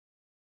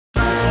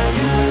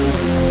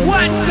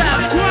What's up,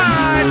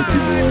 one?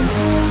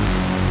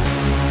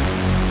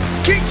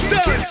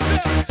 Kingston,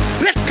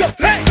 let's go,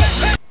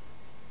 hey!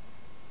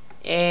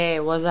 Hey,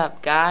 what's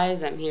up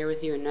guys? I'm here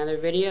with you in another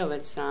video.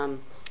 It's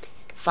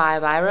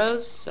 5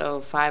 rows,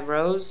 so 5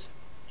 rows.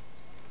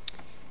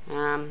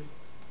 And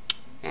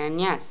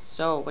yes,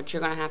 so what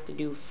you're gonna have to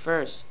do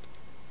first,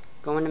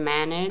 go into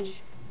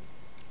manage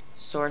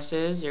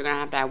sources. You're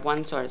gonna have to have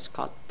one source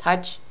called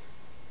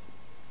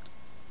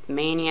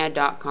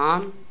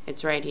touchmania.com.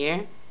 It's right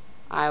here.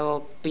 I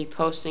will be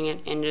posting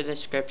it in the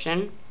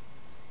description,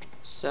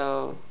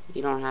 so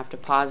you don't have to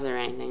pause it or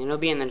anything. It'll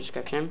be in the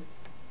description.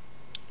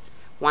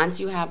 Once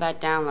you have that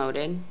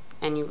downloaded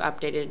and you've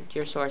updated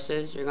your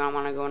sources, you're going to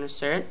want to go into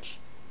search,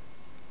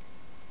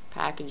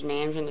 package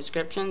names and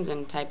descriptions,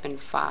 and type in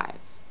 5.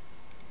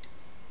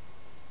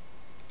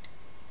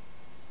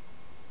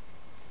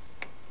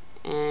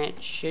 And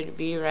it should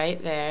be right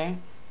there,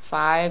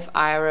 5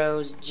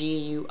 iRows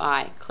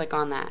GUI. Click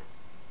on that.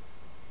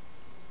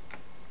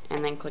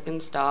 And then click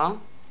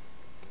install.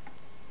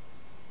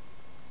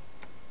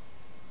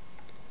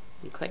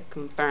 And click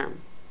confirm.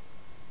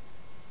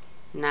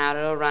 Now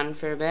it'll run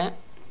for a bit,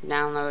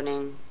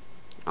 downloading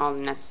all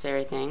the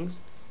necessary things.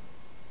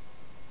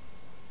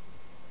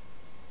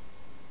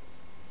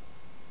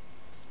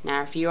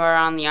 Now if you are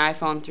on the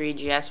iPhone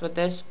 3GS with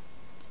this,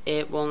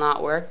 it will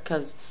not work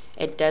because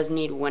it does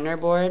need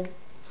Winterboard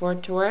for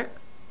it to work.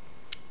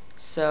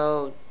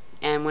 So,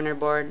 and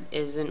Winterboard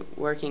isn't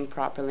working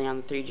properly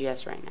on the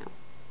 3GS right now.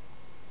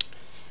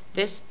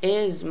 This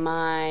is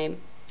my,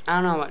 I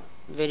don't know what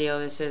video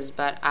this is,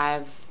 but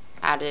I've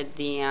added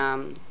the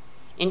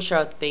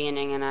intro at the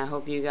beginning, and I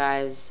hope you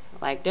guys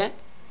liked it.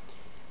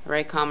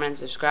 Rate, comment, and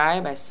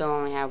subscribe. I still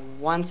only have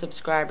 1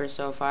 subscriber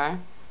so far.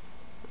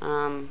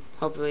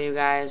 Hopefully you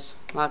guys,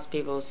 lots of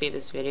people will see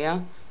this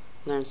video,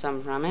 learn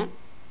something from it.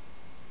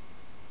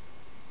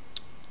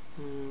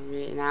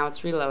 Now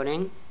it's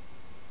reloading.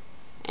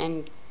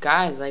 And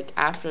guys, like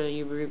after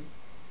you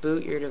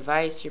reboot your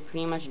device, you're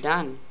pretty much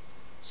done.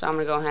 So I'm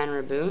going to go ahead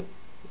and reboot.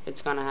 It's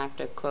going to have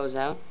to close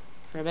out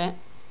for a bit.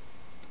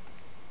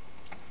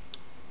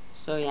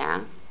 So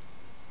yeah,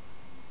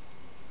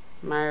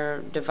 my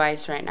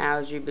device right now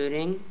is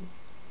rebooting.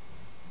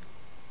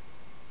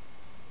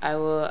 I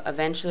will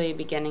eventually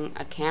be getting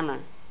a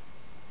camera,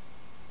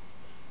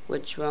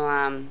 which will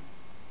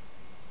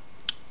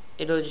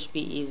it'll just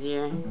be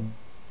easier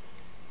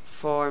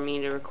for me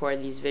to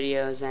record these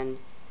videos, and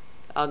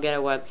I'll get a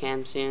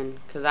webcam soon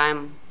because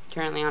I'm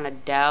currently on a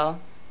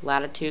Dell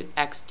Latitude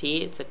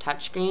XT. It's a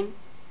touchscreen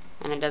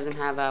and it doesn't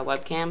have a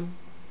webcam.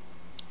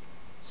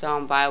 So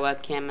I'll buy a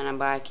webcam and I'll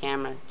buy a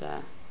camera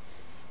to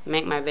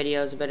make my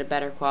videos a bit of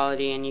better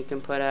quality, and you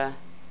can put a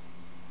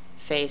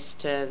face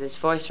to this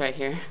voice right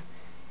here.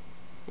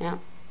 Yeah.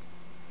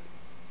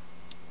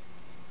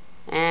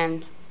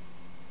 And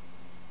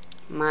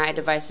my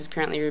device is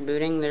currently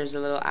rebooting. There's a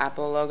little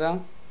Apple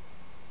logo.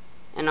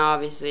 And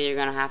obviously you're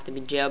going to have to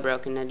be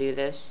jailbroken to do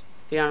this.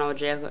 If you don't know what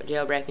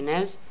jailbreaking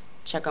is,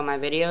 check out my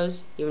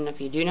videos. Even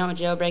if you do know what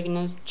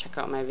jailbreaking is, check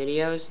out my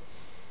videos.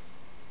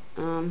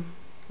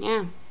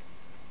 Yeah.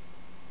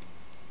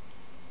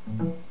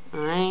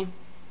 Alright.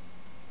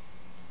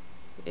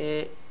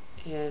 It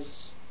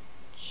has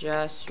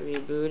just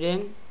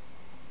rebooted.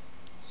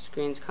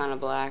 Screen's kind of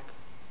black.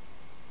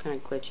 Kind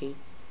of glitchy.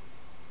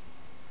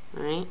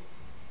 Alright.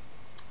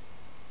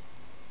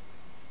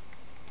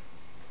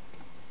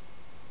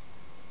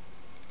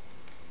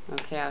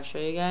 Okay, I'll show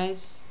you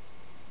guys.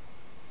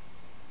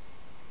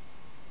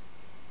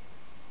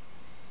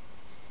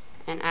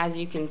 And as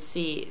you can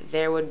see,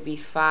 there would be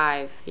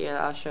 5 here.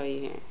 I'll show you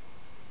here.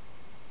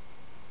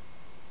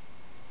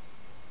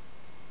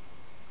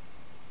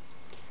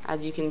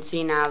 As you can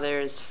see now,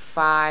 there's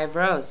 5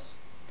 rows.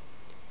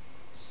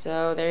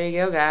 So there you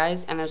go,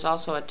 guys. And there's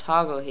also a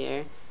toggle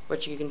here,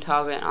 which you can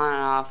toggle it on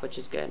and off, which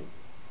is good.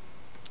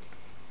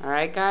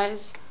 Alright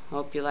guys,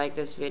 hope you like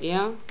this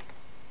video.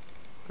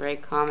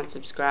 Rate, comment,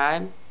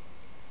 subscribe.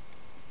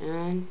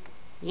 And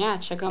yeah,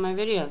 check out my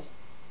videos.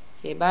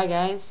 Okay, bye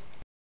guys.